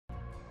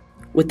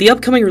With the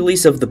upcoming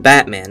release of The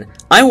Batman,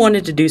 I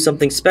wanted to do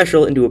something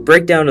special and do a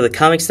breakdown of the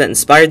comics that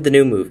inspired the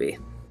new movie.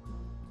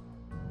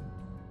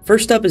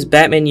 First up is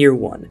Batman Year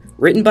 1.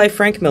 Written by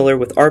Frank Miller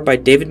with art by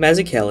David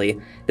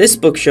Mazzucchelli, this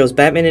book shows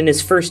Batman in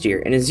his first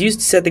year and is used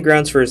to set the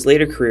grounds for his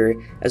later career,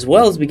 as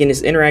well as begin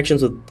his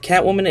interactions with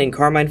Catwoman and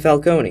Carmine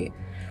Falcone.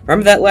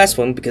 Remember that last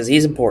one because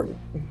he's important.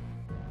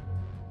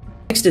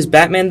 Next is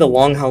Batman The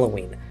Long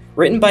Halloween.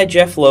 Written by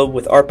Jeff Loeb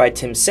with art by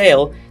Tim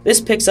Sale, this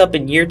picks up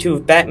in Year 2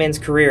 of Batman's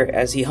career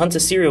as he hunts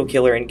a serial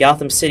killer in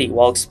Gotham City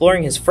while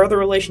exploring his further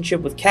relationship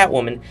with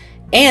Catwoman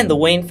and the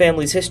Wayne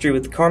family's history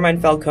with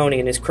Carmine Falcone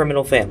and his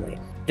criminal family.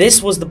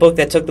 This was the book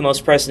that took the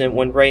most precedent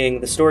when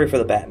writing the story for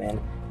the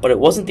Batman, but it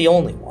wasn't the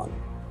only one.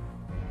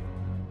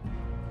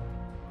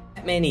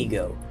 Batman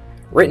Ego.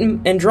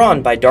 Written and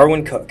drawn by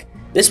Darwin Cook.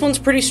 This one's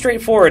pretty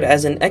straightforward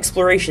as an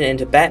exploration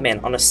into Batman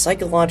on a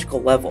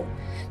psychological level.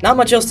 Not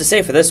much else to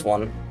say for this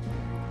one.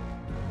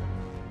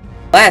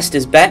 Last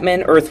is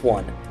Batman Earth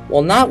 1.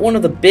 While not one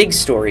of the big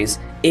stories,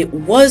 it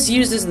was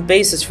used as the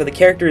basis for the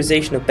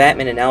characterization of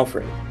Batman and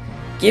Alfred,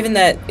 given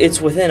that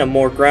it's within a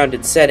more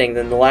grounded setting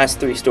than the last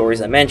three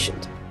stories I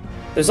mentioned.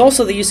 There's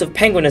also the use of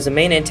Penguin as a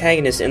main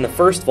antagonist in the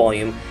first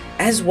volume,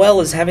 as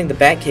well as having the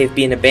Batcave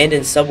be an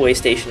abandoned subway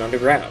station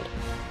underground.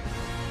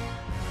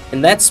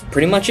 And that's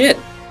pretty much it.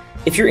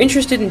 If you're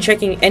interested in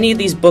checking any of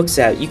these books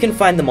out, you can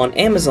find them on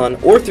Amazon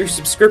or through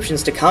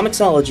subscriptions to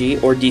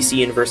Comixology or DC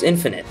Universe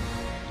Infinite.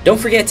 Don't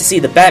forget to see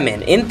The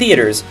Batman in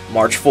theaters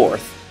March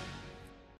 4th.